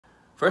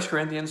1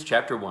 Corinthians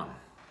chapter 1.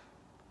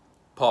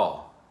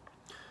 Paul,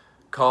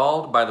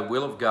 called by the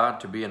will of God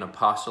to be an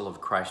apostle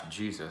of Christ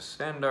Jesus,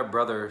 and our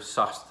brother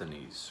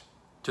Sosthenes,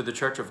 to the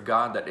church of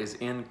God that is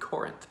in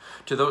Corinth,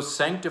 to those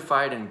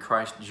sanctified in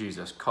Christ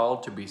Jesus,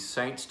 called to be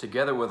saints,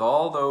 together with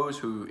all those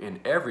who in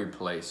every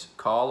place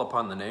call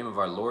upon the name of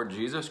our Lord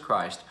Jesus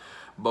Christ,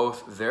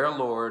 both their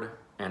Lord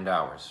and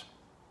ours.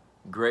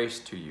 Grace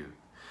to you,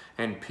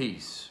 and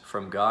peace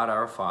from God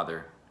our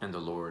Father and the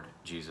Lord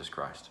Jesus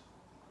Christ.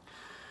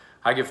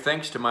 I give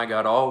thanks to my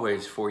God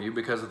always for you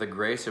because of the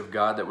grace of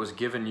God that was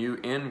given you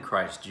in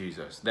Christ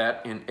Jesus,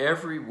 that in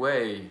every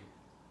way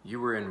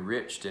you were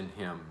enriched in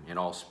him, in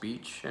all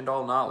speech and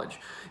all knowledge,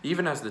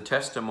 even as the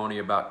testimony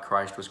about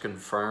Christ was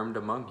confirmed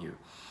among you,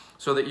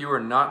 so that you are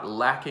not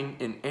lacking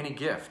in any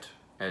gift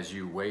as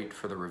you wait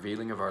for the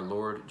revealing of our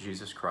Lord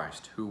Jesus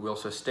Christ, who will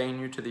sustain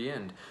you to the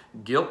end,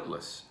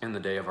 guiltless in the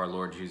day of our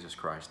Lord Jesus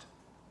Christ.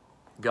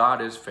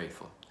 God is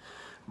faithful,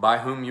 by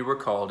whom you were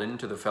called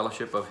into the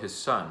fellowship of his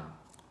Son,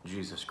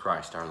 Jesus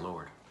Christ our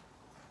Lord.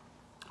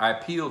 I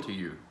appeal to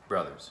you,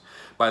 brothers,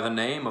 by the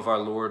name of our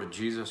Lord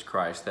Jesus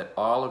Christ, that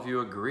all of you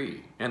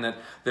agree, and that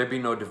there be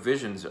no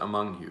divisions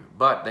among you,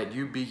 but that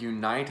you be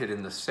united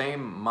in the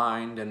same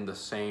mind and the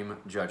same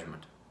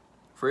judgment.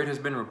 For it has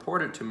been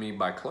reported to me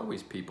by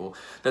Chloe's people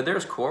that there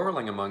is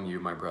quarreling among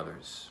you, my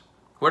brothers.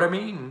 What I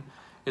mean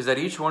is that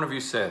each one of you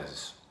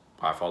says,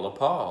 I follow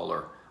Paul,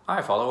 or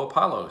I follow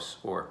Apollos,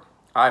 or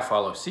I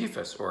follow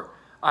Cephas, or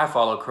I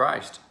follow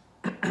Christ.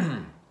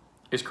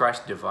 Is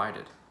Christ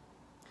divided?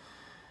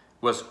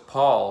 Was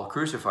Paul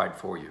crucified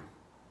for you?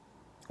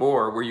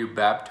 Or were you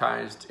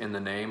baptized in the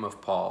name of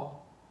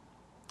Paul?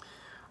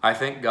 I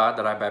thank God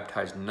that I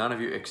baptized none of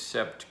you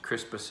except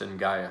Crispus and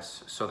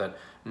Gaius, so that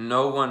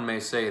no one may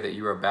say that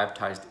you are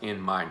baptized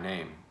in my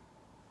name.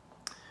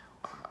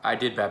 I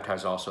did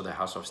baptize also the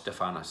house of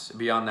Stephanas.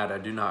 Beyond that, I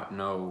do not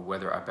know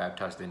whether I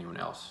baptized anyone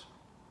else.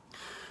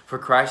 For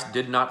Christ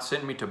did not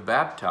send me to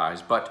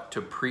baptize, but to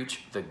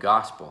preach the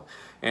gospel,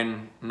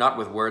 and not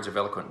with words of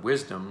eloquent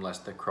wisdom,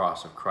 lest the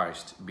cross of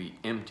Christ be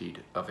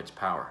emptied of its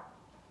power.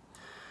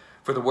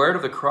 For the word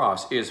of the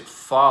cross is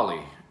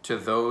folly to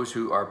those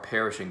who are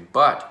perishing,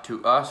 but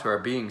to us who are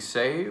being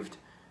saved,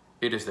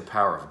 it is the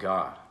power of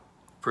God.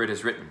 For it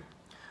is written,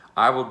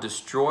 I will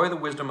destroy the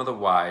wisdom of the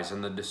wise,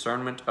 and the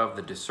discernment of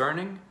the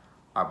discerning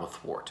I will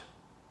thwart.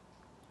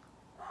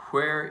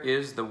 Where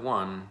is the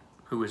one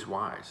who is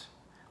wise?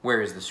 Where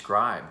is the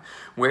scribe?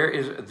 Where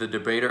is the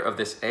debater of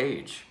this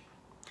age?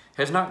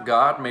 Has not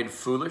God made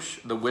foolish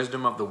the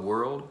wisdom of the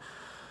world?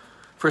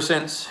 For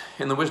since,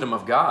 in the wisdom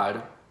of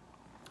God,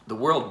 the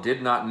world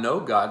did not know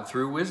God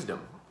through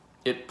wisdom,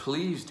 it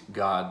pleased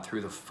God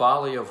through the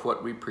folly of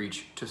what we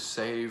preach to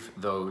save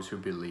those who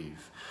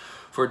believe.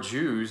 For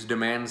Jews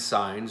demand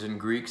signs and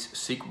Greeks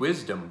seek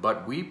wisdom,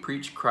 but we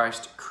preach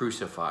Christ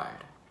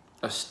crucified,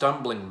 a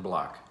stumbling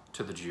block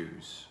to the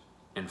Jews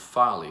and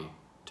folly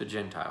to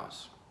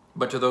Gentiles.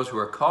 But to those who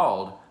are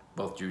called,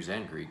 both Jews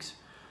and Greeks,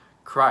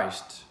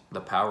 Christ, the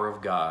power of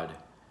God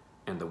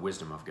and the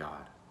wisdom of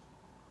God.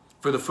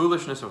 For the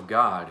foolishness of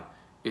God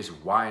is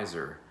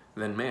wiser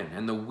than men,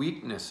 and the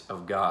weakness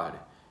of God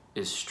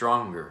is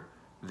stronger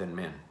than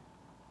men.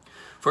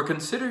 For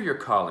consider your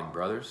calling,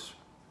 brothers.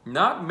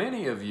 Not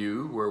many of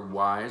you were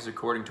wise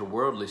according to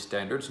worldly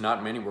standards.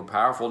 Not many were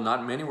powerful.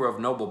 Not many were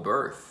of noble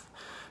birth.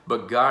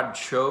 But God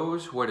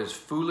chose what is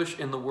foolish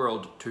in the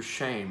world to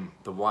shame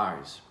the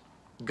wise.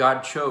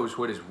 God chose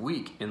what is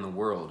weak in the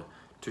world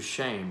to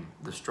shame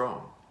the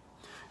strong.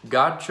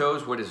 God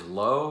chose what is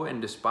low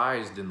and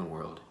despised in the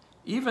world,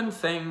 even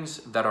things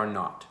that are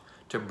not,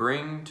 to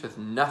bring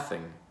to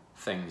nothing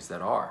things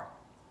that are,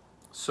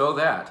 so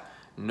that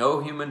no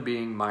human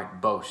being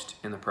might boast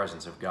in the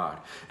presence of God.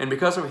 And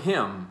because of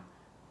him,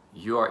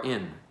 you are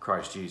in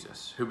Christ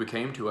Jesus, who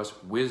became to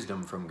us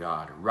wisdom from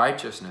God,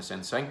 righteousness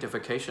and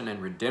sanctification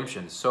and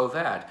redemption, so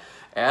that,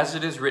 as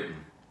it is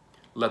written,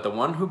 let the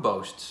one who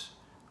boasts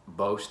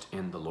boast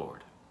in the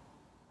Lord.